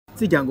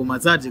zijya ngoma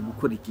zaje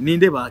gukora iki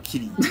ninde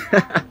bakiriye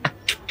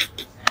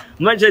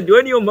MACHARD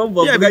we niyo mpamvu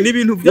bavuga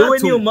ibintu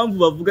byatumye niyo mpamvu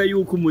bavuga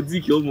yuko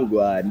umuziki wo mu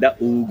Rwanda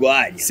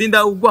urwanya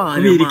sinda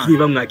urwanya kubera iki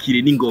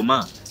bamwakire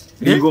n'ingoma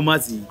n'ingoma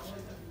ziki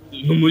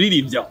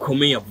umuririmbyi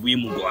akomeye avuye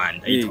mu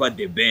Rwanda yitwa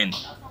The Ben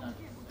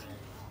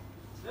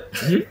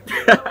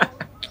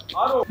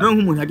no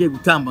nk'umuntu agiye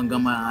gutamba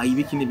ngama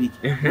ibiki n'ibiki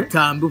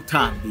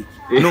utambi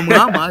no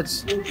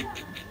mwamaje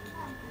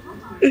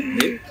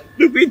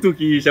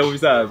Dukwitukisha mu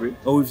bisanzwe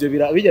ivyo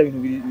bijya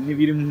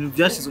bintu ni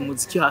byashize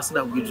umuziki hasi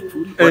ndabwije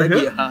ukuri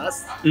waragiye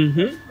hasi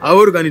aho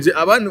organize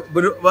abantu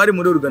bari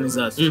muri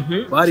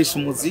organisation barisha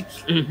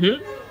umuziki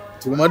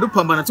tuguma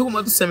dupambana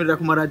tuguma dusemerera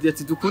ku maradiyo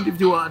ati dukunda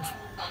ibyo wacu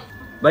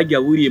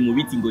bajya buriye mu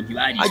biti ngo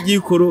ntibarisha agiye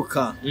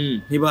koroka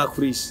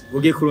ntibakurisha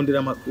ugiye kurondera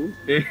amakuru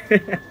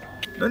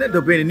none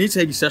dobene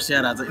nicaye gishasha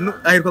yaraza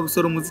aheruka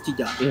gusora umuziki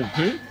jya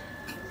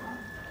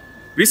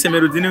Bise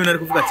Melody niwe nari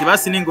kuvuga ati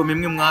basi n'ingoma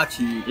imwe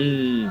mwakire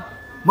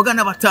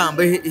mugana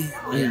batambe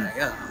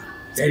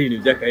byari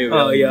ibintu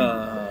by'akayobe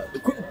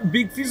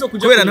Big FIZZO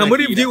kuja kubera nta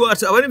muri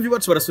by'iwacu abari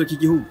by'iwacu barasohoka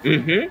igihugu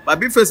ba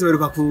Big FIZZO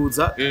beruka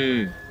kuza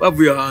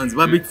bavuye hanze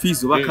ba Big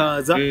FIZZO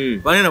bakaza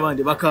bane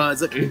nabandi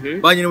bakaza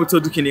banyine buto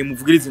dukeneye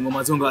muvugiriza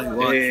ingoma zo ngahe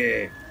wacu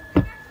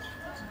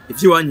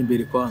ivy'iwanyu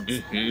imbere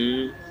kwanza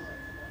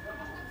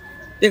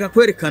Ega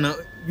kwerekana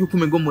yuko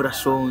umengo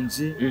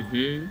murashonje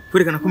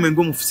kwerekana ko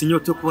umengo mufise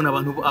inyoto yo kubona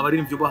abantu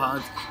abaririmbyi bo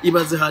hanze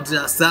ibaze haje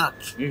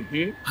Asake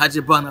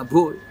haje Bana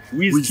Boy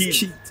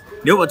Wizkid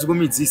niyo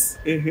bajugumije isi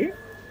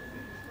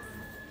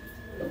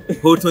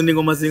hotonde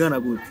ngoma zingana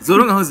gute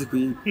zoronka aho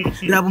zikwiye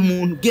raba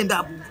umuntu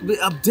genda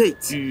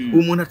update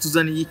umuntu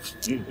atuzaniye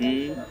iki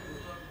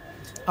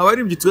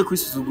abaririmbyi tuwe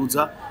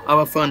kwisuzuguza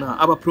abafana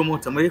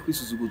abapromoter muri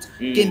kwisuzuguza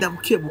genda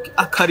bukebuke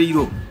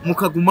akariro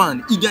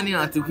mukagumane ijyane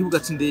nante kwibuga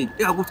cy'indege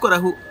ega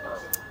gutwaraho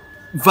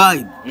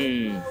vibe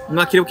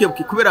mwakire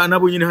bukebuke kubera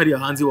nabo nyine hari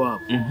hanze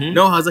wabo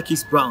naho haza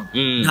Kiss Brown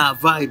nta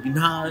vibe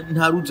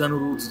nta ruja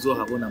n'uruzi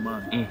zohabona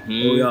man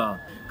oya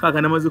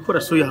kaga namaze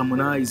gukora show ya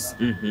Harmonize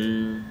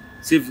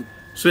sivyo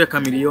show ya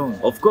Chameleone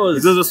of course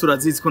izo zo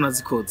surazizi ko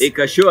nazikoze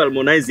eka show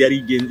Harmonize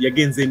yari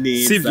yagenze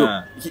neza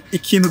sivyo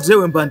ikintu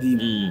jewe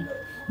mbandimo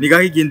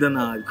nigahigenda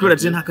nabi kubera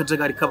je nta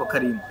kajagari kaba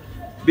karimo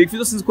Big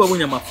FIZZO sinzi ko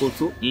abonye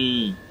amafoto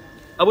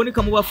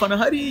aboneka mu bafana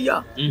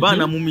hariya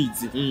bana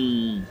mumize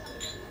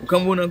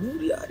ukamubona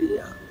nguri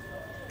hariya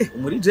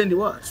umuri jendi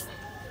wacu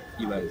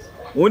ibaze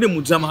ubundi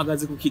mujama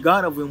hagaze ku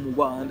kigara avuye mu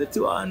Rwanda ati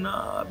wana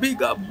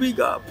big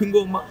up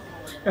ingoma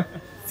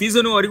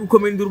FIZZO no wari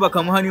gukomera induru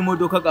bakamuha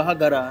n'imodoka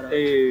gahagarara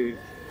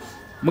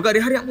mugari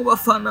hariya mu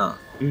bafana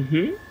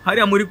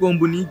hariya muri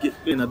Gombunige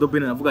na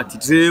Dobene navuga ati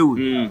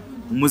jewe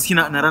umuziki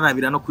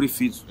naranabira no kuri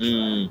FIZZO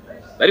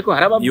ariko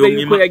harabavuga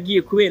yuko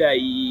yagiye kubera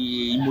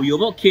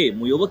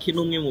muyoboke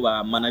numwe mu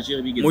ba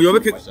manager bigeze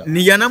muyoboke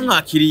ni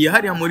yanamwakiriye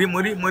hariya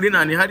muri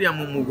nani hariya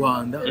mu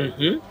Rwanda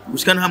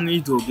gushika nta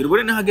mwidogera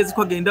bure nahageze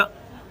ko agenda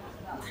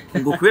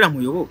ngo kubera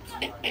muyoboke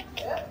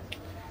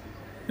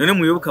none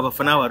muyoboke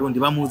abafana b'abarundi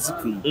bamuzi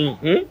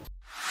kwiye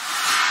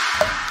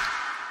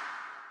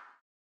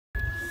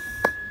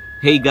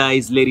Hey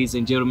guys, ladies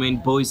and gentlemen,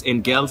 boys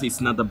and girls, it's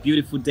another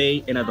beautiful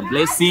day, another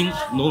blessing.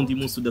 Nondi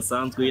musu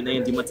dasanzwe na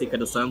yandi mateka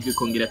dasanzwe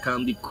kongera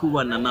kandi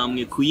kubana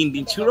namwe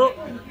kuyindi nchuro.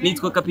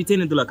 Nitwa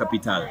Kapitene de la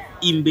Capitale.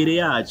 Imbere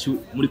yacu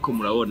muriko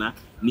murabona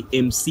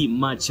ni MC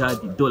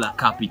MACHARD de la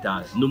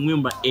Capitale. Numwe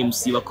mu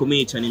MC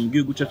bakomeye cyane mu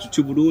gihugu cyacu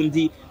cy'u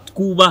Burundi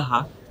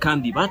twubaha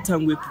kandi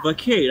batanguye kuva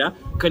kera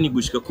kandi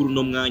gushika kuri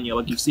uno mwanya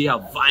bagifise ya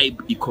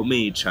vibe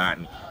ikomeye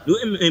cyane. No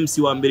MC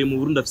wa mbere mu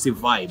Burundi afise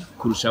vibe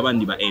kurusha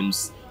abandi ba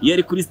MC.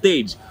 Yari kuri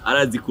stage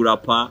arazi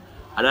kurapa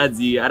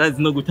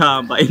arazi no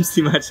gutamba MC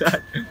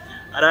MACHARD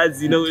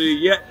arazi no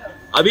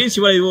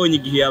abenshi barabibonye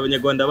igihe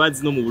abanyarwanda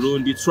bazi no mu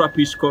Burundi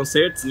Trapish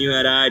concert niyo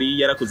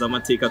yarakoze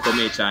amateka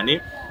akomeye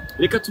cyane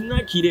reka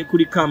tumwakire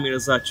kuri kamera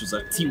zacu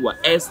za Tiwa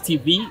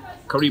STV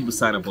karibu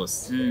sana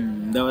boss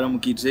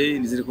ndabaramukije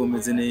nizere ko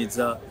meze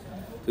neza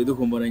twe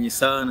dukomboranye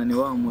sana ni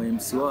wa mu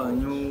MC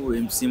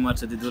wanyu MC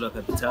MACHARD de la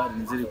Capitale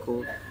nizere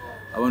ko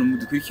abantu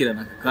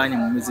mudukurikirana akanya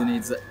mumeze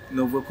neza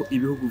novuga ko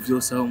ibihugu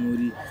byose aho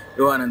muri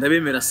Yohana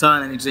ndabemera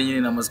sana nije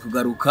nyene namaze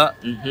kugaruka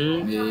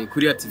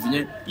kuri ya TV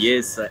nye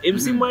yes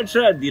MC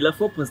MACHARD la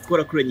focus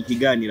twarakuranye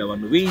ikiganiro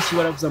abantu benshi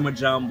baravuza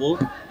amajambo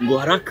ngo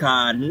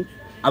harakantu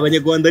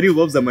abanyarwanda ari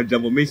bavuza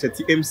amajambo menshi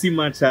ati MC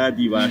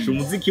MACHARD basha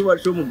umuziki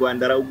wacu mu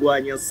Rwanda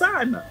arawugwanya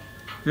sana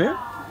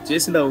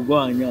Jesse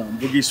ndawugwanya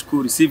mvugisha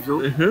kuri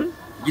sivyo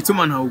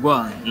gituma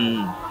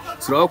ntawugwanya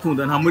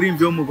turakunda nta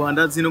murimvyo wo mu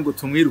Rwanda zino ngo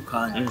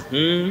tumwirukanye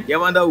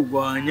yabanda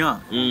ugwanya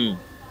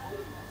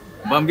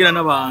bambwira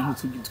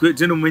n'abantu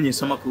je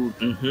n'umumenyesha makuru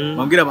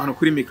bambwira abantu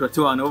kuri micro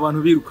abo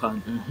bantu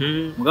birukanye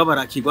mugabo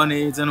barakigwa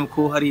neza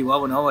nuko hari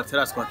wabona aho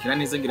bataraswakira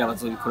neza ngira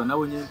bazobikora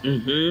nabo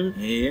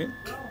nyene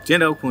je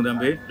ndakunda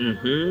mbe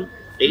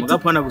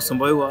mugapana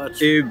gusomba we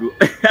wacu ego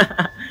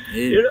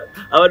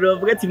abantu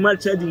bavuga ati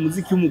MACHARD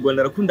umuziki wo mu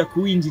Rwanda arakunda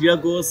kuwinjirira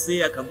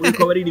gose akavuga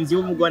ko abaririmbyi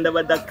bo mu Rwanda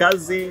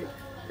badakaze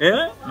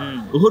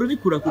uhora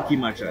ubikura kuki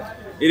MACHARD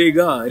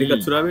reka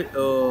turabe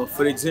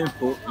for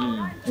example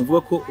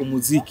uvuga ko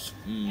umuziki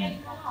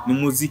ni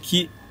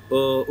umuziki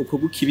uko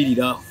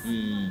gukibiriraho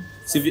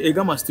sivyo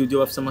ega ama studio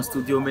bafite ama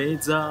studio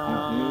meza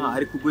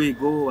ari ku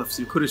rwego bafite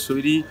ibikoresho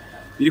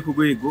biri ku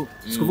rwego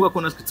sikuvuga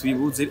ko natwe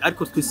tubibuze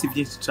ariko twese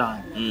byinshi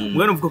cyane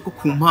mwana uvuga ko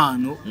ku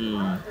mpano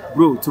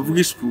bro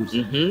tuvugisha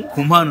ukuri ku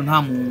mpano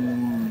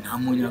nta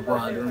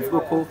munyarwanda uvuga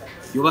ko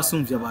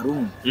yobasumvye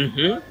abarundi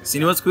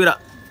sinibaza kubera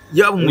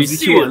yaba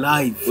umuziki wa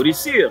live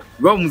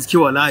yaba umuziki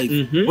wa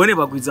live bone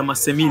bagwiza ama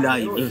semi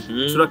live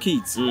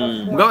turakitse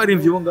mugabo ari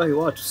imvyo ngahe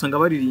wacu usanga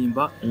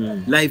baririmba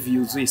live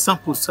yuzuye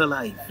 100%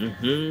 live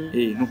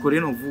nuko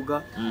rero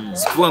uvuga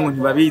sikuvuga ngo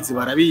ntibabizi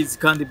barabizi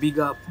kandi big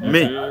up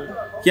me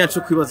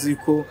kiyacu kwibaza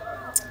yuko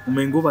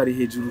umengo bari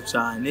hejuru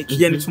cyane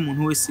kiya nico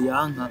umuntu wese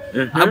yanka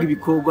ntabwo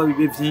ibikorwa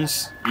bibe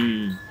byinshi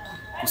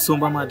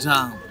usomba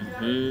amajambo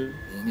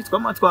nitwa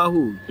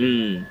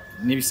matwahuye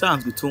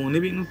nibisanzwe tuntu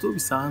ibintu to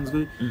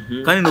bisanzwe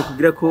kandi no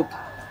kugira ko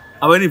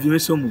abane ivyo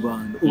mesho mu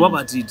Rwanda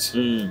ubabajije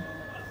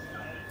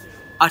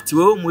ati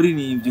wewe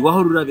muririmbyi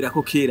waho rurabira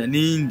ko kera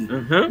nindi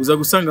uza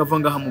gusanga ava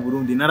ngaha mu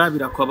Burundi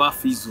narabira kwa ba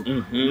FIZZO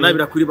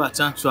narabira kuri ba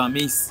Chancho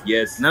Amesi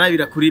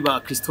narabira kuri ba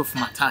Christophe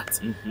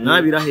Matata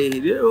narabira hehe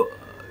rero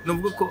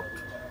novuga ko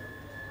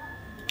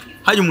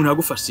haje umuntu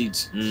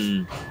agufashije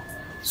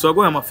so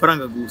agoye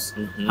amafaranga gusa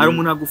hari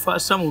umuntu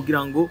agufasha mu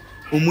kugira ngo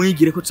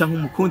umwigire ko canke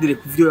umukundire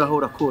kuvyo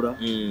yahora akora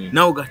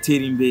nawe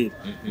ugatera imbere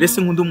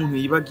mbese nkunda umuntu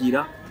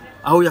yibagira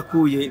aho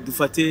yakuye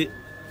dufate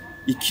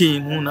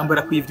ikintu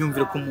nambara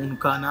kwivyumvira ku muntu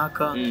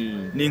kanaka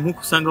ni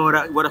nkuko usanga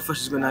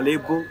warafashijwe na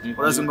lebo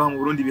urazi ngaho mu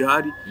Burundi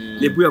bihari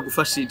lebo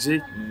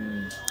yagufashije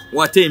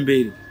wateye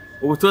imbere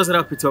ubu tubaza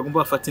rapeti bagomba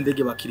bafata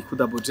indege bakiri ku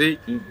Double J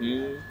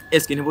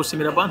eske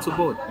ntiboshimira bantu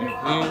board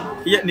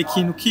ni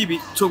ikintu kibi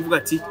cyo kuvuga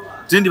ati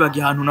jendi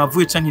bagi ahantu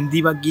navuye canke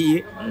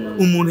ndibagiye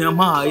umuntu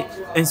yampaye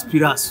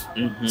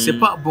inspiration c'est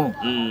pas bon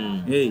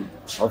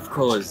of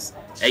course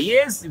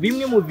yes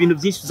bimwe mu bintu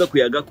byinshi uza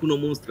kuyaga kuno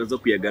munsi turaza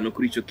kuyaga no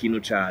kuri ico kintu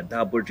ca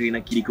Double J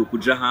na kiriko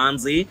kuja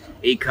hanze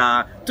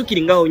eka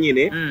tukiri ngaho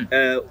nyene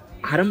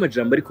hari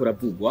amajambo ariko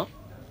ravugwa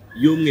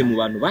yomwe mu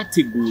bantu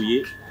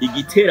bateguye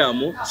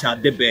igiteramo ca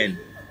The Ben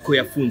ko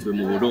yafunzwe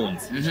mu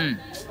Burundi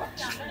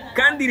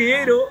kandi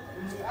rero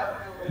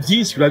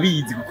byinshi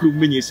urabizi kuko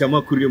umenyesha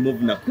amakuru yo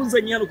movie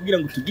nakuzanye hano kugira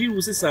ngo tugire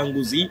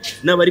ubusesanguzi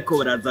n'abariko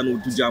barazana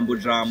utujambo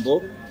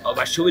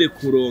bashobore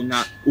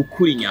kuronka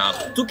ukuri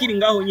nyako tukiri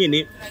ngaho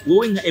nyene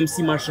wowe nka MC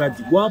MACHARD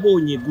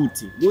wabonye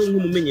gute wowe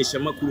nk'umumenyesha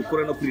amakuru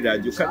ukora no kuri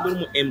radio kandi uri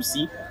mu MC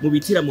mu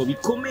bitiramo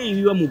bikomeye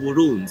biba mu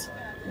Burundi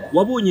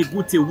wabonye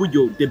gute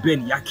uburyo The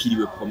Ben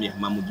yakiriwe komye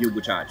mu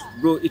gihugu cacu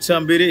bro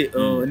icambere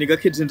ni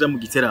gake jenja mu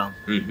giteramo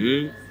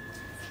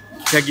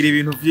kagira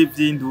ibintu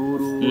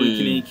by'induru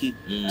ikiniki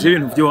je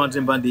ibintu byo wanje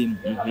mbandimo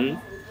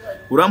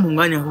urampa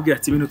umwanya kugira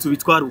ati ibintu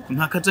tubitwara uku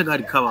nta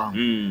kajagari kabamo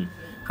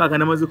kaga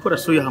namaze gukora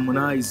show ya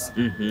Harmonize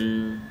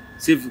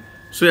sivyo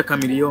show ya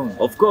Chameleone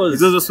of course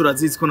izo zose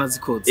urazizi ko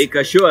nazikoze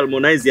eka show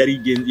Harmonize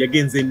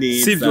yagenze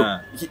neza sivyo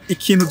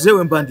ikintu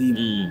jewe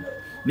mbandimo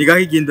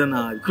nigahigenda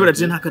nabi kubera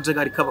je nta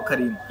kajagari kaba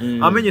karimo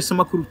abamenyesha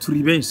amakuru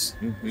turi benshi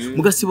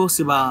mugasi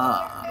bose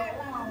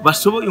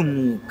bashoboye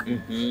umwuga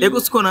ego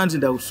siko nanje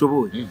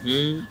ndawushoboye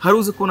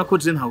haruze kubona ko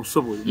je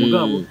ntawushoboye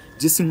mugabo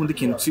je sinkunda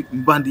ikintu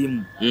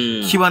mbandimo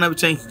kibana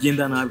bicaye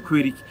kigenda nabi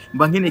kubera iki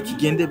mba nkene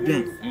kigende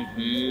bien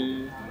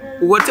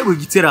uwateguye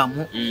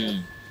igiteramo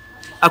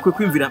akwe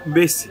kwimvira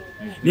mbese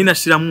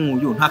ninashiramo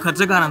uyu nta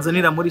kajagara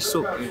nzanira muri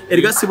show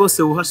erga si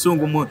bose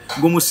uhashunga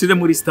ngo mushire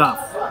muri staff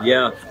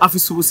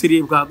afise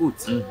ubusiriye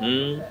bwagutse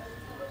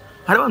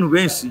hari abantu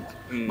benshi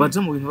baje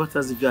mu bintu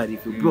batazi byari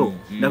bro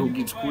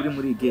ndakubwije kuri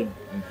muri game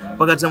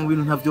bagaja mu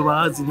bintu ntavyo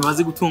bazi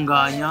ntibazi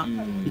gutunganya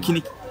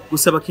ikini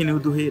gusaba keneye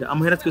uduhera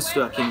amahera twese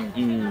turakeneye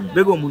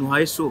bego umuntu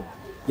haye show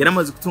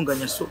yaramaze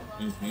gutunganya show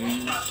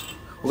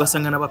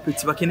ugasanga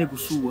n'abapeti bakene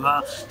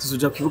gushuha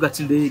tuzuja kwivuga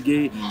ati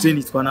ndege je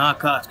nitwa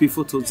naka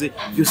twifotoze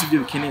byose byo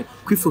bikeneye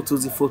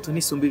kwifotoza ifoto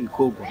nisombe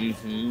bikorwa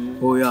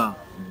oya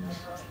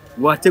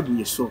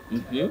wateguye show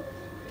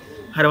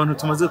hari abantu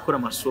tumaze gukora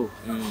amashow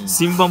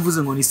simba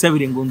mvuze ngo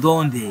nisabire ngo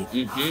ndonde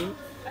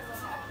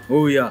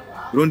oya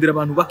rondera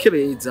abantu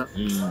bakebeza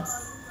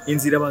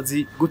inzira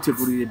bazi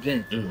gutegurire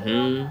bien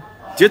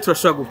je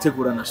turashobora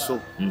gutegura na show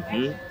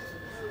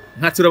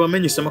nka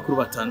turabamenyesha amakuru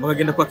batanu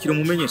bakagenda kwakira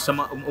umumenyesha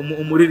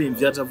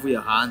umuririmbyi yaje avuye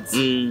hanze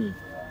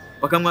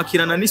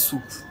bakamwakirana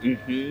n'isuku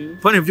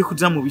apana byo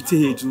kuja mu biti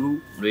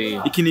hejuru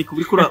ikini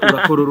kubikura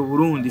urakorora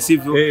Burundi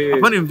sivyo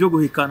apana byo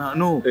guhekana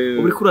no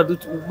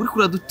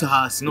ubikura dutta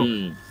hasi no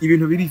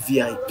ibintu biri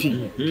VIP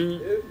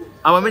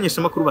abamenyesha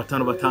amakuru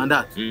batanu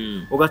batandatu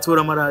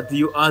ugatora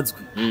amaradio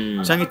azwi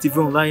canke TV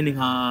online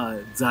nka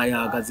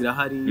zayaga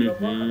zirahari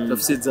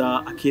dafise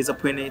za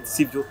akeza.net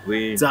sivyo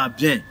za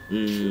bien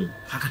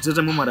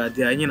hakajaja mu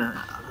maradio nyina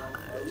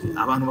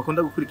abantu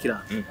bakunda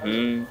gukurikira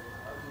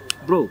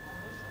bro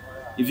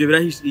ivyo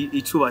birahi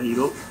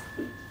icubahiro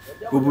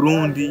u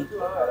Burundi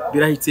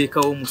birahiteka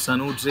wo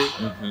musanuje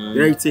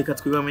birahiteka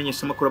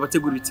twibamenyesha amakuru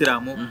abategura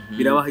ibiteramo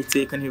birabaha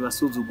iteka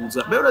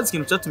ntibasuzuguza be urazi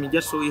ikintu cyatumye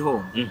irya show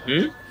ihomba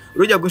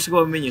urujya gushika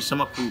bamenyesha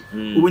makuru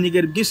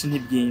ubunyegeri bwinshi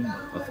ntibyimba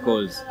of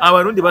course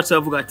abarundi baca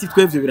bavuga ati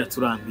twevye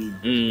biraturambiye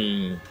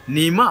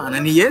ni Imana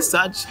ni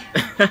yesaje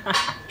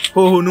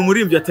hoho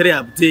numurimbye atari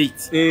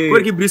update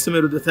kubera ki Bruce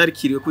Melody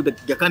atarikiriwe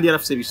kujya kandi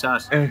yarafise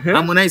bishasha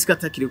Harmonize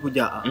katakiriwe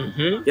kujya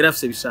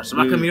yarafise bishasha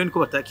bakamiliyoni ko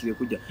batakiriwe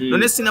kujya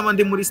none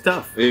sinabandi muri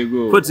staff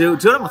ko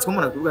je ramatswe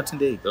mona kuvuga ati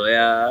ndege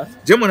oya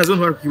je mona zo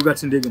ntwara kuvuga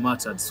ati ndege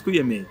MACHARD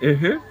sikuyemeye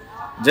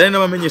jane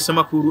n'abamenyesha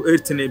makuru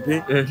RTNB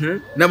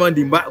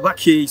n'abandi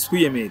bakeye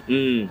sikuyemeye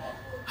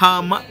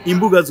hama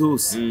imbuga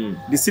zose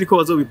ndisiriko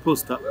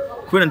bazobiposta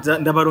kubera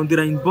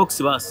ndabarondera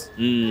inbox basi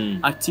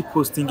ati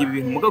posting ibi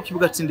bintu mugabo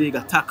kibuga c'indege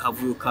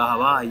atakavuyo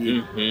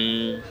kahabaye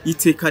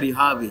iteka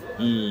rihabe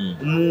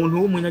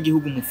umuntu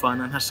w'umunyagihugu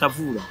mufana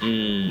ntashavura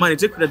mane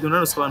je kuri radio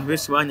naronse abantu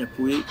benshi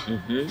banyakuye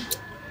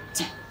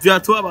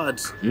vyatwa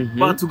baje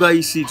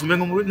batugayishije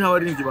umengo muri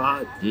ntabarindi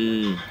bahari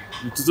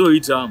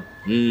tuzoyijama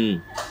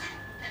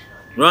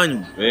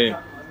ranyu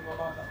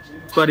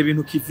twara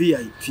ibintu ki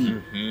VIP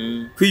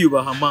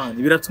kwiyubaha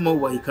amani biratuma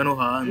ubahika no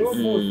hanze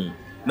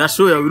na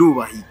show yawe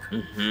irubahika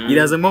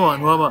irazamo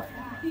abantu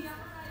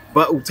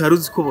baba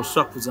utaruzi ko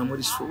boshaka kuza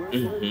muri show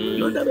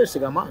none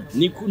abeshega amani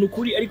ni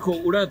kuri ariko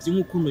uravye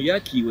nk'ukuntu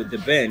yakiriwe The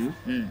Ben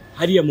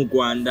hariya mu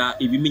Rwanda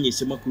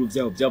ibimenyesha makuru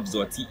byabo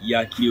byavuze ati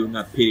yakiriwe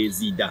nka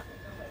perezida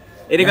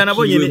erega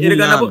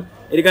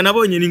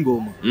nabonye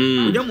n'ingoma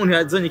ujya umuntu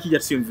yazanye kijya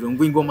cyumviro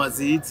ngo ingoma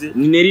zize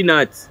ni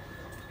Nerinati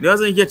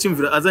niwazanye kijya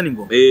cyumviro azana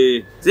ingoma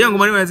ziya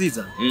ngoma niwe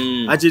yaziza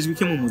ajejwe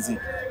iki mu muziki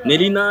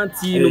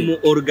Nerinati n'umu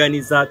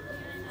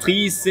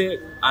organisatrice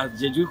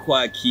ajejwe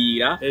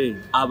kwakira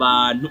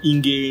abantu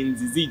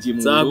ingenzi zije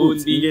mu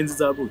Burundi ingenzi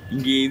zaguye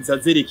ingenzi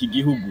azereka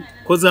igihugu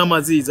ko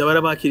zamaziza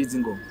barabakiriza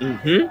ingoma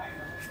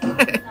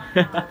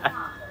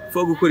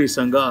fo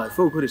gukoresha ngaha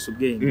fo gukoresha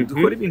ubwenge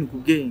dukora ibintu ku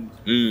bwenge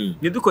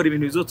nidukora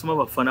ibintu bizotuma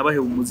abafana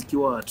baheba umuziki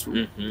wacu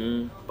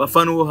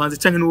bafana uwo hanze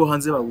canke n'uwo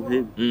hanze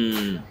babuhebe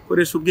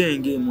koresha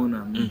ubwenge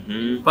mona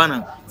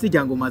pana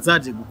zijya ngoma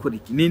zaje gukora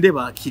iki ninde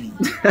bakiriye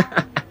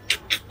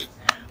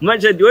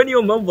MACHARD we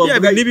niyo mpamvu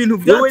bavuga n'ibintu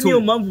byatumye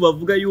niyo mpamvu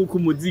bavuga yuko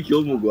umuziki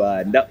wo mu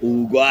Rwanda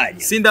urwanya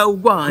sinda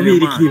urwanya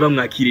kubera iki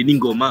bamwakire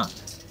n'ingoma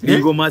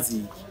n'ingoma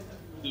ziki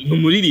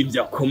umuririmbyi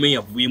akomeye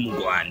avuye mu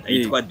Rwanda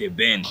yitwa The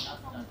Ben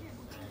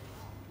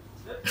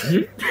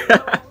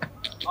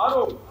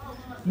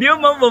niyo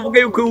mpamvu bavuga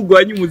yuko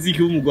urwanya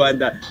umuziki wo mu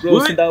Rwanda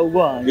sinda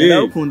urwanya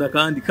ndawukunda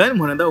kandi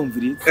mpora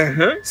ndawumviriza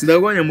sinda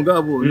urwanya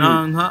mugabo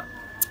nanka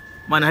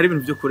mana hari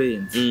ibintu byo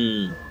kurenza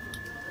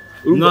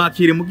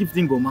mwakire mu gifite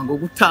ingoma ngo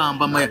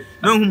gutamba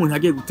no nk'umuntu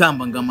agiye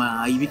gutamba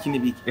ngama ibiki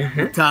n'ibiki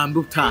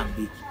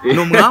utambike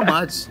no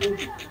mwamaje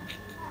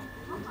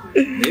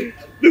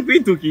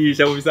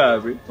kwitukisha mu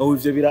bisanzwe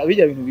ivyo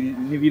bijya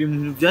bintu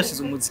ni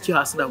byashize umuziki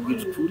hasi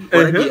ndabwije ukuri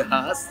waragiye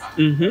hasi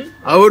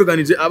aho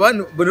organize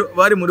abantu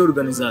bari muri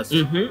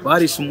organisation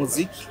barisha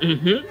umuziki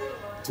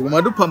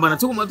tuguma dupambana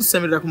tuguma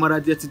dusemerera ku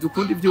maradiyo ati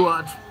dukunda ibyo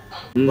wacu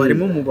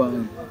barimo mu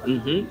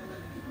bantu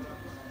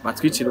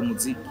batwicira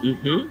umuziki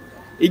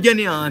ijya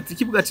ni anti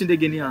kibuga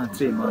c'indege ni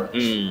entraînement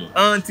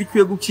anti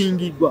kwiye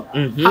gukingirwa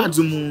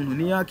haje umuntu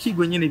ni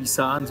yakigwe nyene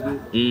bisanzwe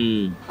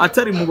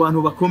atari mu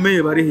bantu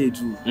bakomeye bari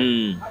hejuru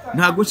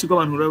nta gushirwa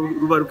abantu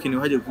ruba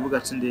rukenewe haje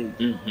kubuga c'indege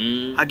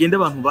agenda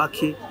abantu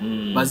bake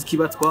baziki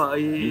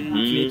batwaye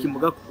iki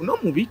muga no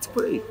mu biti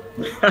kure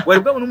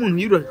wari bwa umuntu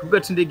yirura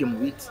kubuga c'indege mu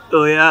biti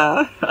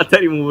oya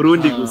atari mu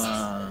Burundi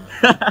gusa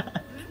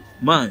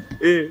man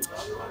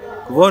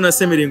kubona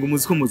semerenga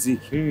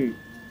umuziki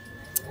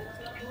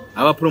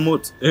aba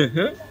promote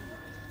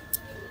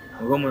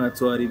ngo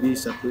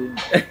munatwaribisha kwe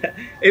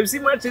MC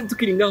MACHARD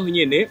tukiri ngaho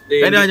nyene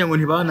kandi hanya ngo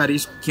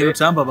ntibanarishwe kintu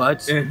camba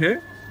baje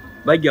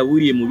bajya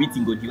buriye mu biti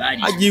ngo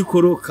ntibarishwe agiye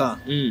koroka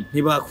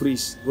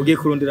ntibakurisha ugiye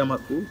kurondera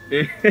amakuru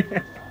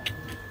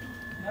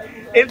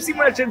MC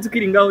MACHARD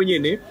tukiri ngaho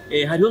nyene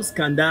hariho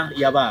scandal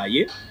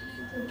yabaye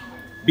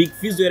Big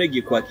FIZZO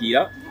yaragiye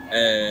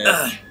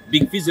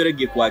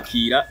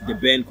kwakira The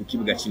Ben ku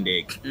kibuga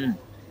c'indege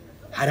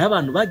hari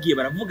abantu bagiye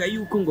baravuga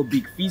yuko ngo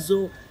Big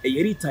FIZZO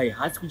yaritaye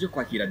hasi kuje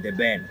kwakira The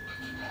Ben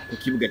ku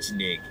kibuga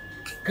c'indege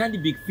kandi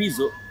Big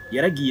FIZZO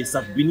yaragiye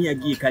Sabini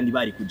yagiye kandi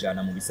bari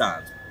kujana mu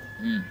bisanzwe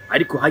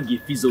ariko hagiye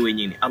FIZZO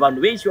wenyene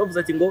abantu benshi bavuze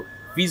ati ngo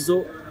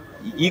FIZZO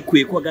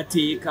yikuye ko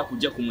agateka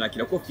kujya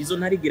kumwakira ko FIZZO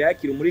ntarigira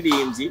yakira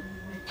umuririmbyi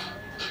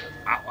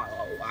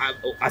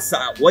asa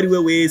wari we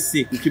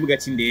wese ku kibuga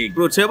c'indege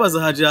bro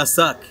cebaza haje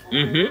asake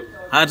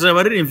haje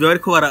abaririmbyi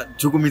bariko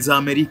barajugumiza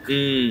Amerika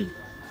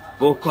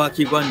bo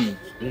kwakirwa ni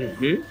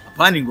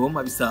apana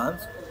ingoma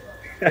bisanzwe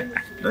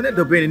none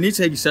The Ben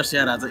nicaye gishasha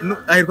yaraza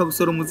aheruka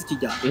gusora umuziki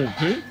jya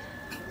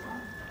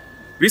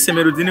Bruce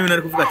Melody niwe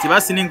nari kuvuga ati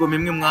basi n'ingoma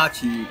imwe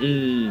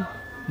mwakira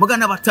muga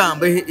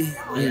nabatambe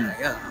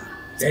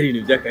yari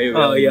ibintu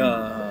byakayoba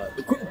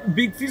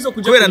Big FIZZO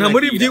kuja kubera nta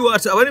muri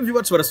iby'iwacu abaririmbyi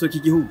bacu barasohoka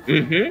igihugu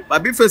ba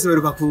Big FIZZO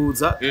beruka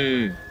kuza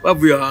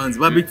bavuye hanze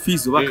ba Big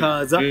FIZZO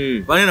bakaza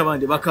bane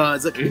nabandi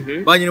bakaza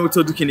banyine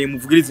buto dukeneye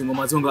muvugiriza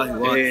ingoma zo ngaho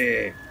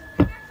iwacu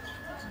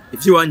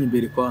ivy'iwanyu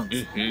imbere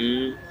kwanza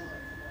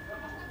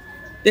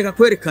reka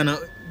kwerekana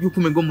yuko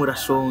umengo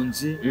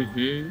murashonje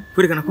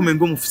kwerekana ko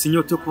umengo mufise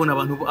inyota yo kubona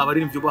abantu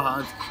abaririmbyi bo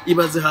hanze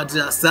ibaze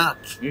haje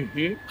Asake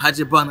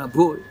haje Burna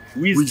Boy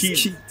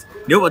Wizkid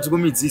niyo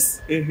bajugumiza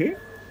isi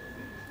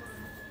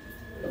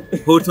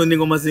hotonde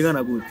ngoma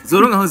zingana gute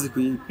zoronka aho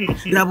zikwiye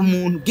raba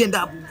umuntu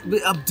genda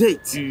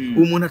update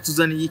umuntu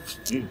atuzaniye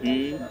iki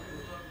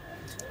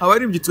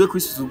abaririmbyi twe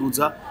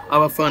kwisuzuguza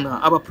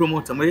abafana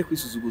abapromoter muri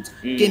kwisuzuguza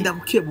genda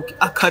bukebuke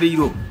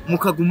akariro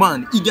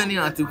mukagumana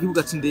iganirante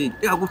ukivuga ati ndege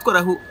reka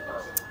gutwaraho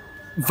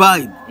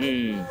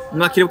vibe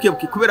mwakire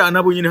bukebuke kubera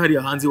nabo nyine hari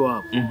hanze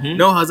wabo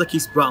naho haza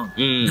Kiss Brown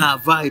nta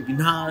vibe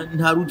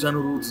nta ruja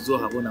n'uruzi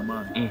zohabona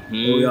man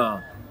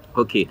oya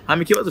okay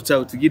hama ikibazo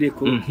cyawe tugire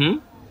ko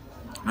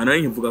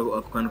anari nkivuga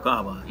ako kantu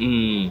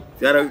kahabaye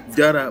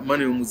byara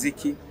mane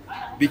umuziki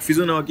Big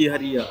Fizzo nawe agiye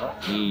hariya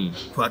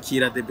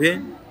kwakira The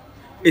Ben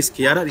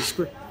eske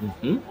yararishwe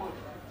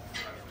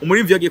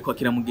umurivyo yagiye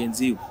kwakira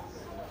mugenzi we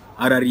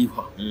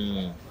ararihwa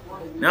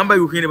namba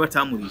yukene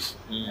batamurisha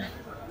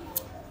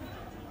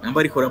namba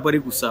ariko rabo ari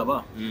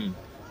gusaba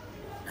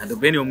na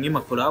Ben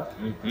umwima collab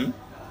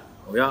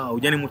oya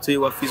ujya ni mutse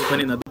wa Fizzo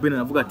kandi na Ben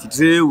navuga ati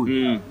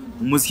jewe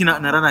umuziki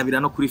nararabira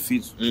no kuri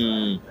Fizzo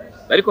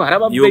ariko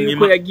harabavuye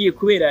yuko yagiye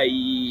kubera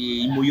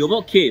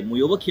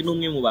muyoboke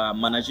numwe mu ba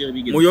manager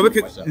bigeze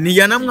muyoboke ni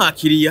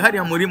yanamwakiriye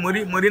hariya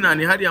muri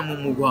nani hariya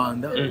mu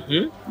Rwanda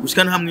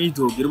gushika nta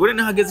mwidogera bore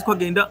nahageze ko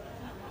agenda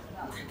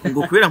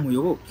ngo kubera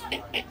muyoboke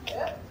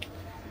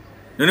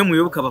none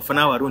muyoboke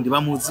abafana b'abarundi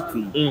bamuzi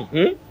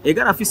kwiye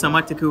ega arafise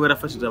amateka yo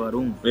barafashije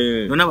abarundi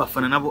none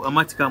abafana nabo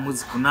amateka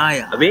muzi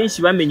kunaya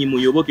abenshi bamenye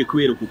muyoboke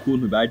kubera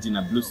ukuntu baje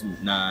na blues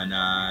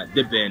na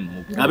The Ben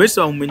abenshi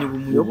bamumenye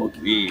umuyoboke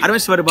ari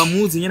benshi bari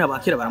bamuzi nyene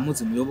abakera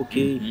baramuzi muyoboke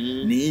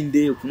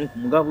ninde ukuntu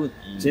kumugabo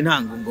je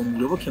ntango ngo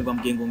muyoboke ngo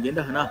ambwiye ngo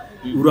ngenda hana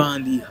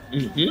urandiha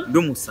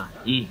ndo musana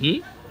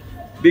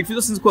Big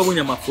Fizzo sinzi ko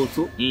abonye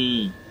amafoto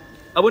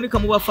aboneka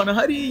mu bafana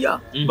hariya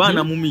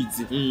bana mu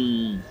mizi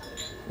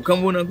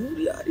ukamubona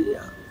nguri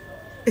hariya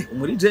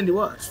umuri jendi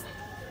wacu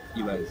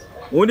ibaze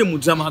ubundi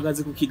mujama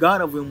hagaze ku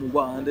kigara avuye mu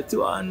Rwanda ati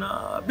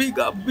wana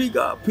big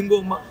up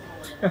ingoma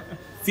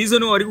Fizzo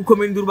no wari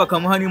gukomera induru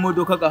bakamuha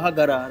n'imodoka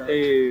gahagarara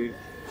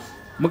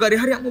mugari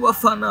hariya mu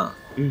bafana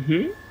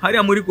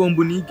hariya muri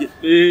gombu nige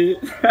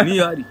ni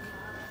yari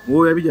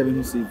wowe yabijya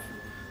bintu sibi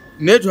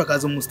nejo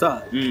hakaza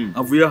umustar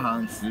avuye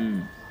hanze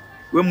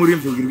we muri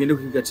mvyo ngirugende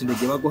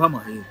kugacindege baguha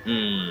amahera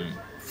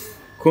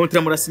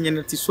kontra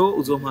murasinya ati so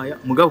uzompaya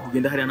mugabo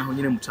kugenda hariya naho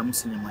nyine muca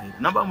musinya amahera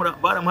namba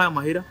baramuhaye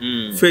amahera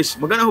fresh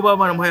mugana aho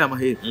baramuhaye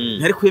amahera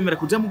ntari kwemera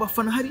kuja mu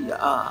bafana hariya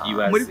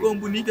muri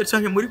gombu nige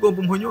canke muri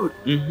gombu mponyore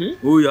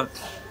oya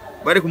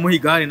bari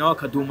kumuhigane nawe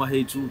akaduma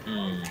hejuru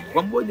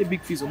wambonye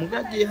Big Fizzo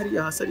mugagiye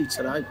hariya hasa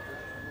ricaraye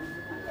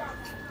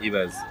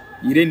ibaze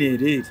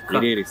irene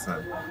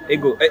sana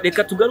ego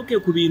reka tugaruke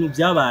ku bintu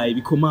byabaye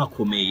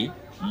bikomakomeye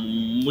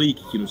muri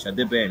iki kintu cha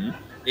The Ben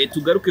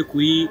tugaruke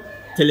kuri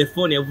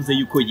telefone yavuze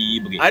yuko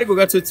yibwe ariko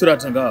gato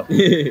turaca ngaho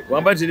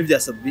wambaje n'ivya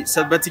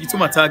Sabati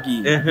gituma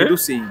tagiye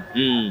dusenga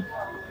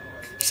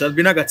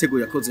Sabina agatego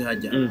yakoze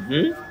hajya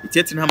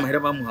itete nta mahera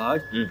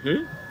bamuhaye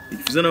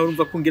Fizzo nawe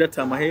urumva ko ngira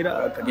ata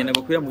mahera akagenda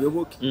gukora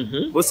muyoboke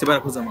bose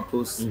barakoze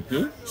amakosa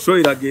show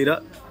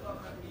iragera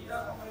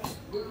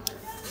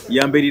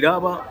yambere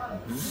iraba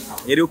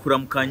yari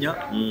kuramukanya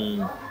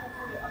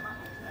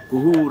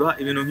guhura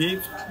ibintu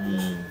nk'ivyo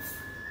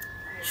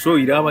show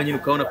iraba nyine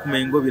ukabona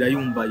kumengo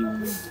birayumba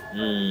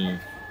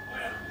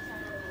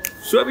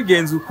show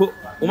bigenze uko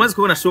umaze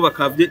kubona show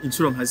bakavye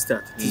inshuro nka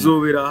zitatu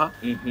tizobera aha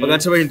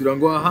bagaca bahindura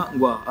ngo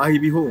aha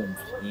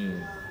ibihombo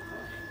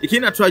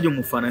ikindi atwaje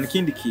umufana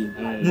nikindi kintu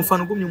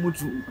umufana ugumye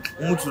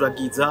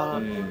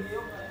umujuragiza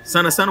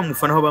sana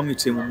umufana aho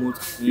bamwicaye mu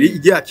mutwe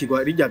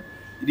iryakigwa rijya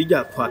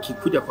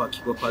kujya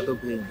kwakirwa kwa The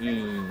Ben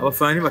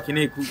abafana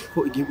ntibakeneye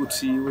ko igihugu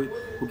ciwe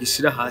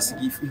kugishira hasi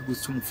igihugu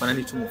cy'umufana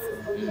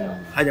n'icumufana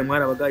hajya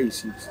mwara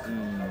bagayishije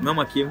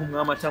mama kiye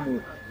nk'umwami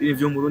atamu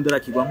ibyo mu Burundi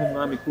arakigwa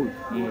nk'umwami kuri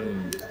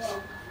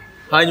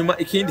hanyuma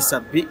ikindi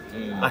Sabi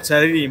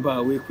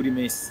acaririmba we kuri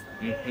Messi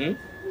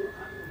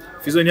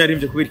Fizzo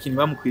ntiyarimbye kubera ikintu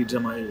bamukwirije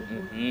amahera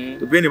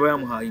The Ben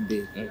bayamuhaye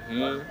imbere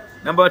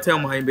namba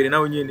batayamuhaye imbere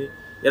nawe nyene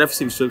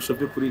yarafise ibishobisho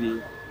byo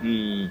kuririmba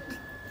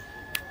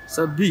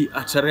Sabi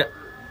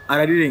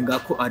ararirenga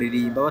ko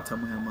aririmba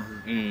batamuhaye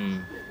amahera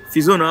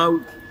Fizzo nawe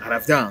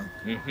aravyanga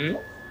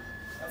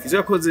Fizzo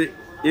yakoze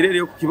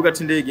erere ku kibuga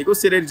c'indege go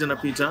serere jana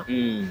kwita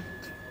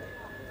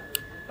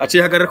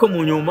aciye hagarara ko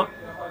mu nyuma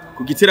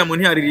ku giteramo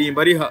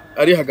ntiyaririmba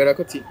ari hagarara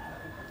ko ati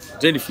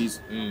Jenny Fizzo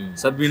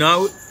Sabi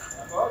nawe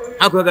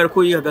akuhagarara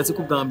ko yihagaze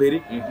ku bwa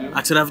mbere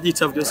acara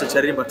avyica byose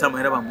cyaririmba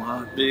atamahera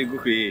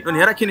bamuhaye none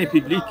yarakeneye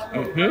public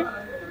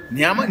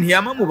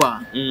ntiyama mu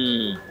bantu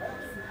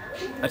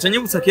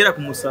acanyibutsa kera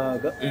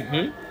kumusaga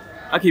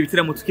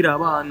akibitira mu tukira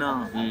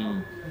abana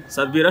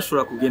Sabi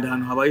yarashobora kugenda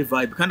ahantu habaye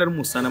vibe kandi ari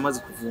umusana amaze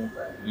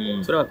kuvumba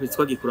turabapetse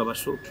twagikura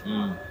abashoke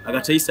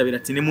agaca yisabira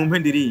ati ni mu mpe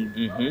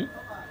ndirimbe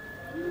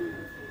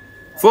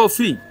for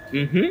free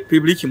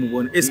public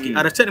mubone eski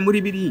aracari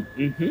muri biri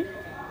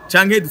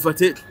canke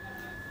dufate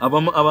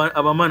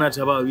aba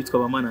manager babo bitwa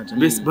aba manager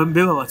mbese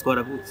mbeba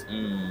batwara gute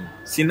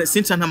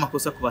sinca nta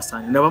makosa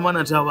kubasani naba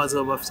manager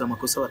baza bafite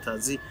amakosa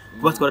batazi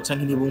kubatwara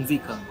canke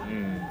ntibumvikana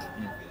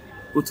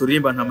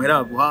uturimba nta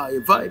mahera guhaye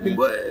vibe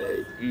ngo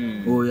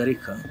oya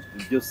reka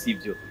ibyo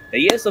sivyo.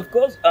 Yes of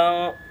course,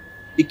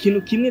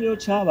 ikintu kimwe rero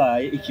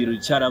cyabaye, ikintu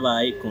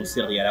cyarabaye,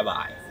 concert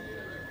yarabaye.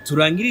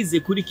 Turangirize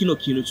kuri kino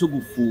kintu cyo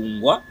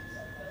gufungwa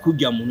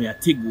kujya muntu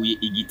yateguye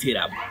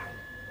igiteramo.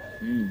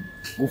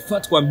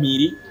 Gufatwa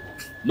mpiri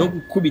no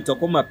gukubita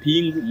ko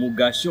mapingu mu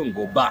gasho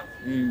ngo ba.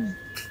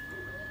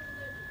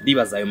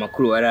 Ndibaza ayo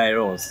makuru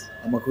warayironse.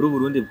 Amakuru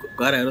Burundi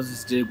bwarayironse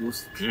sije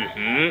gusa.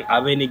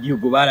 Abene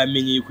gihugu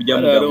baramenye yuko ujya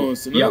mugabo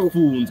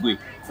yafunzwe.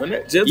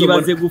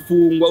 Ibaze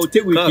gufungwa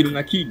uteguye ikintu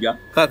nkakiga.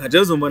 Kaka je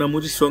uzombona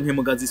muri shonke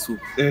mugazi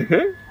suku.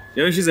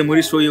 Yewe nshize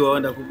muri show yiwa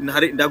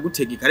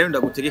ndagutegeka rero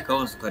ndagutegeka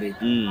wonse ukare.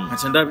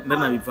 Nkaca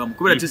ndanabivamo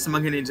kubera je sima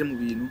nkenenje mu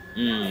bintu.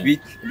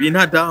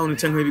 Binta down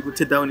cyangwa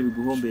bigute down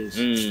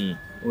biguhombesha.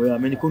 Oya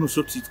amenye ko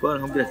ntushobora twitwara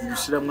nkabwira ati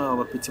dushiramwe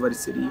abapeti bari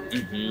seri.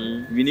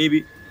 Ibi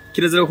nibi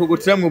kirazira ko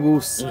gutiramwe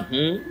busi.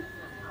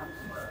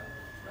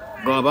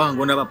 Ngo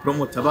abango n'aba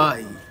promoter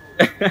bayi.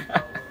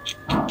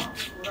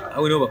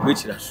 Aho niho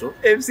bakwicira show.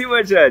 MC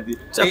Machad.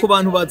 Cyako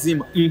bantu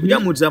bazima. Kujya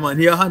mu jama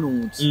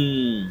ntiyahanutse.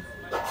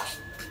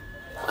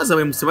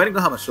 Azabaye musibari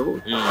ngaha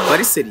bashoboye.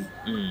 Bari seri.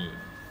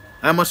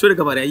 Aya mashore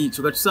gabari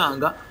yayicu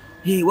gacusanga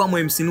wa mu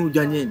MC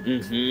n'ujya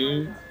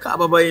nyene.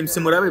 Kaba ba MC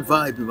murabe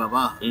vibe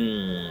baba.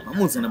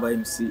 Bamuzana ba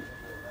MC.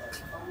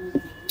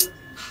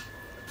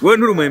 We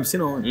nturi mu MC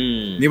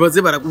none.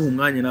 Nibaze baraguha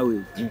umwanya nawe.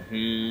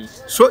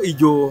 Show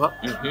iryoha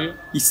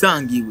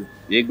isangiwe.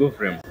 Yego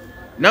frame.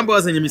 Namba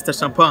wazanye Mr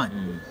Champagne.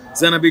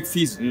 Zana Big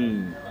FIZZO.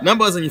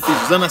 Namba wazanye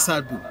FIZZO zana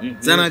Sadu.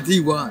 Zana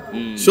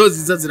D1. Show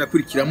ziza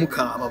zirakurikira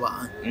mukaba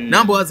abantu.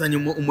 Namba wazanye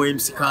umu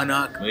MC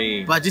kanaka.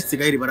 Bajiste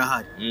gairi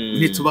barahari.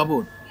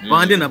 Ntitubabona.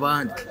 Bande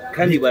nabandi.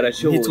 Kandi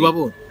barashoboye.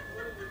 Ntitubabona.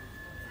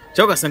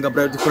 Cyo gasanga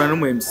Brad dukorana no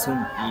mu MC.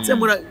 Se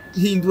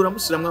murahindura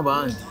mushiramwe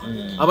abandi.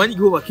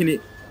 Abanyigihugu bakene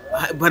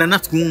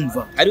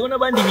baranatwumva. Hariho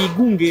nabandi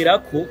bigungera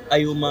ko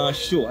ayo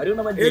masho. Hariho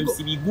nabandi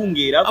MC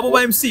bigungera ko. Abo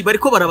ba MC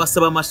bariko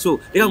barabasaba amasho.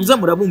 Reka kuza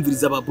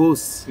murabumviriza aba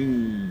boss.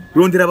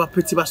 Rondera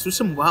abapeti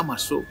bashushe mu baha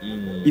amasho.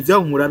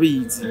 Ivyabo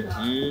murabizi.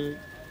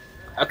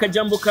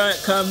 Akajambo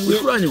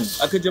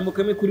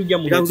kamwe kuri ujya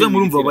mu. Reka kuza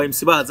murumva aba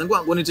MC baza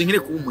ngo nije nkire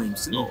ku mu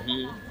MC no.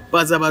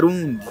 Baza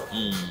abarundi.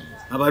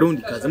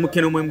 Abarundi kaza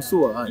mukene mu MC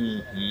wa.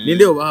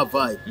 Ninde yo baha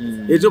vibe.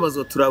 Ejo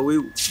bazotura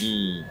wewe.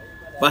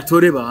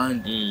 Batore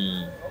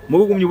bandi.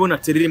 Mugumye ubona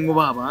teririmwe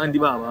babandi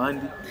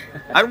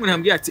ari umuntu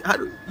ambwiye ati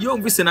iyo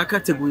mvise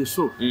nakateguye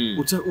show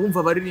uca umva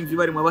abaririmvyi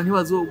bari mu abantu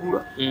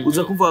bazogura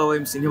uza kumva aba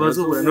MC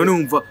ntibazogura none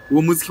umva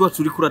uwo muziki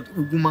wacu uri kura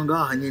uguma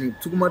ngaha nyene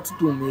tuguma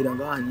tutumira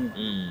ngaha nyene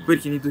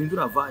kweri kintu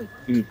duhindura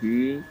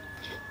vibe.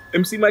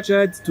 MC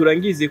Machad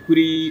turangize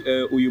kuri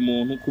uyu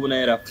muntu kubona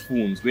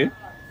yarafunzwe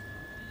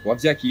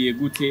wavyakiriye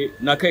gute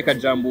nakaye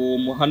kajambo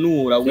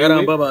muhanura wewe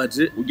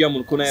yarambabaje ujya mu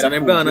ruko yarafunzwe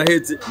bwana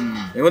heze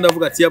niho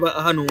ndavuga ati yaba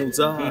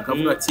ahanuza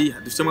akavuga ati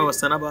dufitemo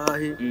abasana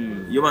bahe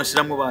iyo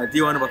banshiramo ba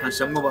D1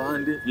 bakanshiramwo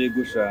bande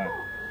yego sha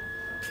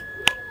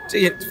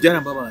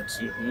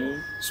byarambabaje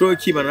so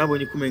kibana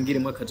nabonye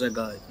kumengirimo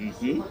akajagaye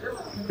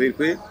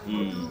kwekwe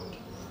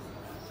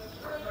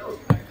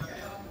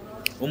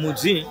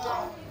umuji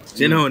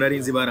je naho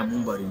narinzi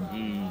baramumbariye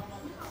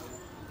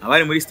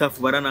abari muri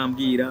staff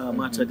baranambwira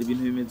MACHARD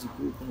ibintu bimeze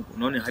uko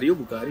none hari yo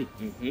bugari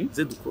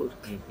ze dukora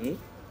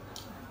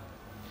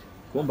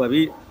kumba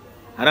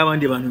hari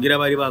abandi bantu ngira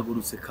bari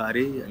bagurutse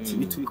kare ati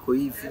bitubiko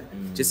yivi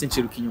je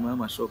sinchiruka inyuma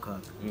y'amashoka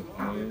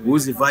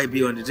uzi vibe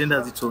yo ndi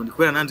genda zitonde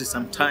kwera nanje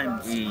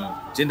sometimes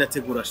genda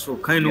tegura show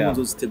kandi no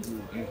muzo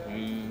zitegura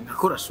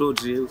akora show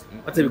je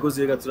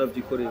batabikoze rega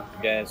turavyikorera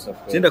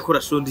genda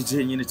akora show ndi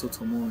je nyene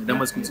totomo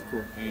ndamaze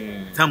kuzikora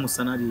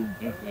tamusana ari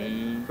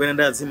kwera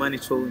ndazi mani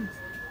chonye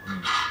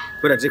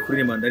kwera je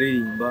kuririmba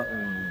ndaririmba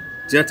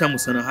je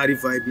atamusana hari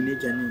vibe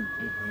nijya ni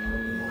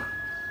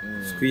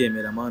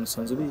kwiyemera man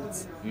sanzo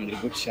bizi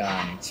ndiko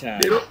cyane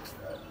rero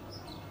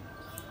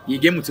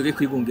yige mutuge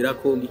kwigungira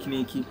ko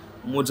ngikiniki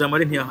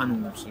umujamare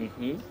ntiyahanuje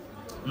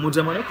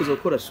umujamare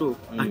kuzokora show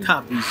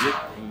atabije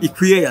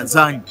ikwiye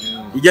yazanye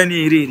ijya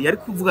ni ireri yari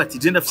kuvuga ati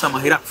je ndafite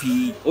amahera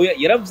kwiye oya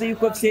yaravuze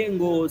yuko afite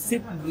ngo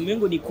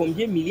mengo ni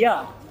combien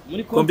milliards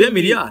muri combien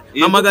milliards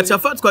amagacha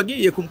afatwa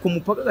agiye ku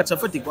mupaka gacha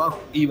afatikwa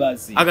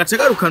ibazi agacha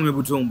garukanwe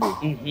Bujumbura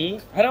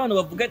hari abantu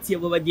bavuga ati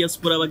abo ba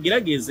diaspora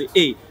bagerageze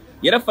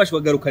yarafashwe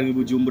agarukanwe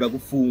Bujumbura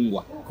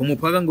gufungwa ku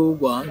mupaka ngo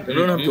Rwanda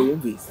none ntabyo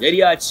wumvise yari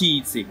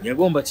yacitse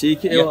yagomba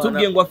cike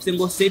yatubwiye ngo afite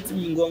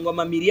ngo ngo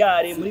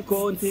amamiliyari muri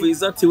konti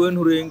FIZZO ati we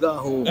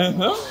nturengaho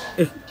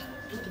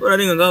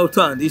urarenga ngaho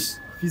utandisha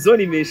FIZZO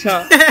ni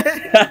mesha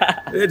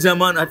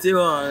jamani ati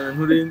wa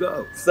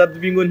nturengaho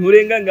sadbi ngo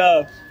nturenga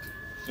ngaho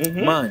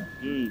man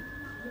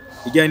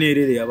ijya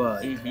nerere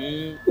yabaye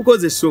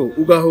ukoze show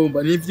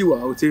ugahomba n'ivyi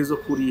wawe utezo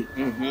kuriye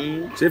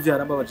chef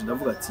yarambabaje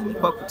ndavuga ati ni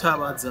kwa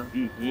kutabaza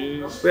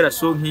kwera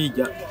show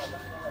nkijya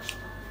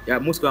ya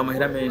muswe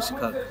amahera menshi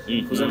kaka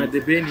kuzana the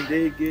ben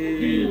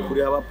ndege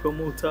kuri aba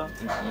promoter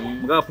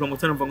mugaba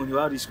promoter numva ngo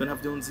ntibarishwe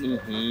navyo nzi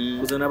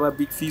kuzana aba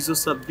big FIZZO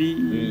sabi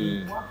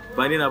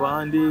bane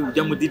nabandi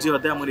ujya mu DJ wa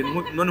Diamond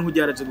none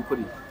nkujyaraje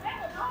gukora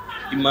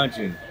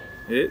imagine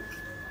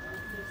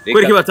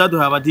kweri ki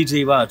bataduha aba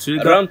DJ bacu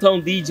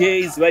Downtown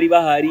DJs bari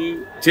bahari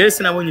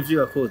Jesse nabonye ivyo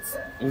bakotse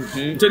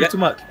cyo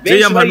gituma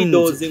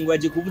baridoze ngo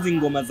aje kuvuza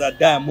ingoma za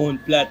Diamond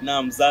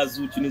Platinum za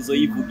Zucu nizo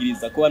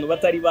yivugiriza ko abantu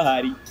batari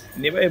bahari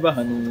nibaye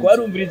bahanuza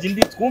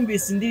twarumvirije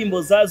twumvise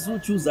indirimbo za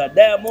Zucu za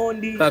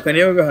Diamond kaka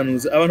niyo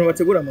bahanuza abantu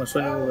bategura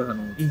amashusho nibo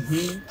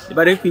bahanuza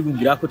bare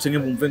kwigumbira ko cenge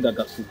bumve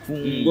ngagafufu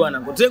ngo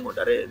ana ngo zengo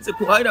ndarenze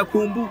kuhahira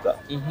kumbuka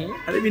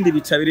hari ibindi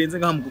bica birenze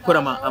ngaha mu gukora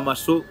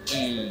amasho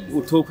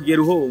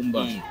utokugera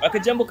uhomba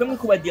akajambo kamwe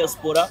ku ba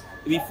diaspora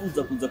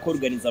bifuza kuza ko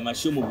organiza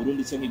amasho mu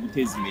Burundi cyo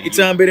guteza imbere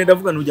icambere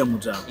ndavuga nujya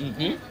muja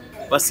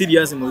ba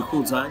serious mu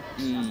bikuzanye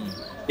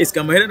eske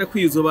amahera na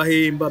kwiyuzo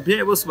bahemba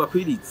bien bose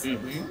bakwiritse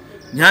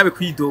nyabe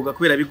kwidoga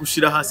kubera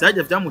bigushira hasi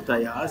hajya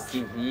vyamutaye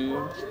hasi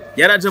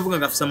yaraje avuga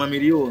ngafisa ama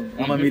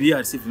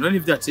miliyari sivi none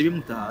ivyace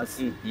bimutaye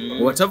hasi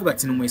ubacavuga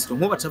ati numwesiro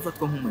nko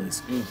bacafatwa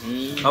nk'umwesiro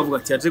avuga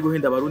ati yaje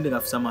guhenda abarundi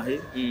ngafisa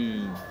amahera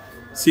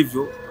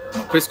sivyo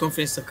mu press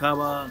conference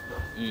akaba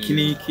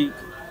kiniki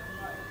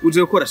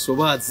uje gukora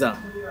shobaza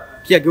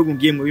kiya gihugu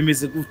ngiyemwe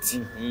bimeze gute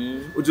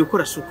uje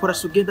gukora shokora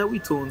shogenda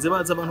witonze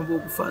baza abantu bo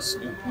gufasha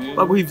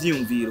baguha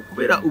ivyiyumviro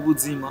kubera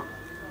ubuzima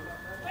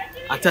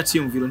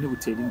ataciyumviro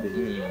ntibutera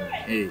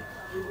imbere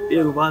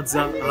rero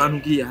baza ahantu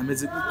ngiye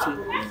hameze gute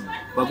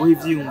baguha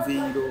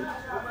ivyiyumviro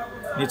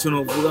nico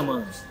novuga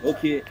man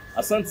okay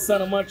asante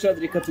sana MACHARD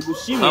reka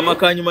tugushimire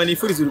amakanyuma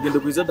nifuriza urugendo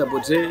rwiza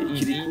double J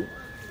ikiriku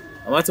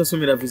abatse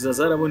asumira visa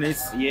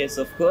zarabonetse yes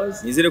of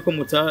course nizere ko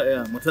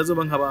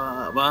mutazoba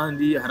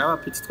nk'abandi hari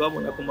abapeti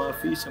twabona ku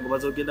mafisha ngo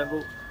bazogenda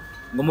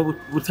ngo mu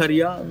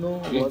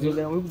Butaliyano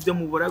bazogenda mu byo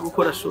mubora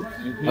gukora show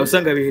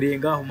abusanga bihereye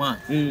ngaho man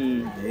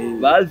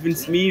Balvin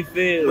Smith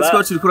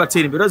basiko turi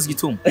kuratera imbere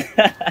azigituma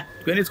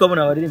twe ni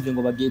twabona abaririmbye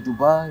ngo bagiye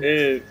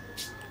Dubai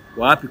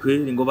wapi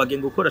kweri ngo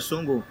bagiye gukora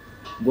show ngo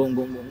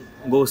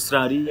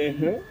Australia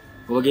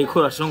ngo bagiye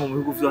gukora show ngo mu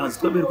bihugu byo hanze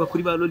twaberuka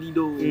kuri ba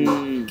Lolido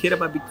kera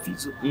ba Big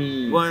FIZZO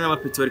bona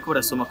n'abapeti bariko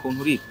barasoma ku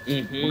nturire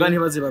muga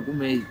ntibaze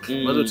bagumeye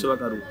bazoce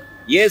bagaruka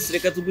yes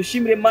reka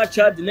tugushimire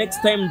MACHARD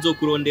next time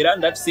nzokurondera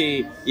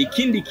ndafise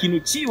ikindi kintu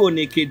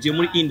cibonekeje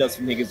muri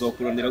industry ntegezo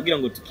kurondera kugira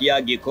ngo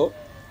tukiyageko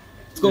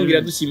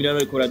twongera dushimira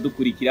bariko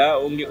baradukurikira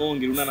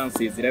ongera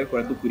unanansezera bariko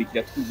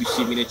baradukurikira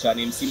twubishimire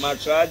cyane MC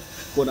MACHARD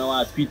ko na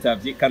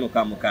watwitavye kano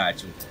kamo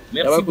kacu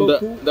merci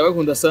beaucoup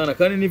ndabakunda sana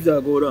kandi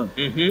nivyagora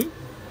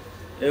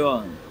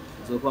ewa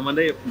zokwama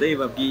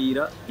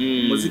ndayibabwira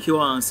umuziki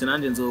wanse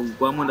nanje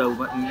nzogwamo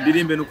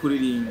ndirimbe no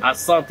kuririmba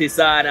asante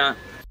sana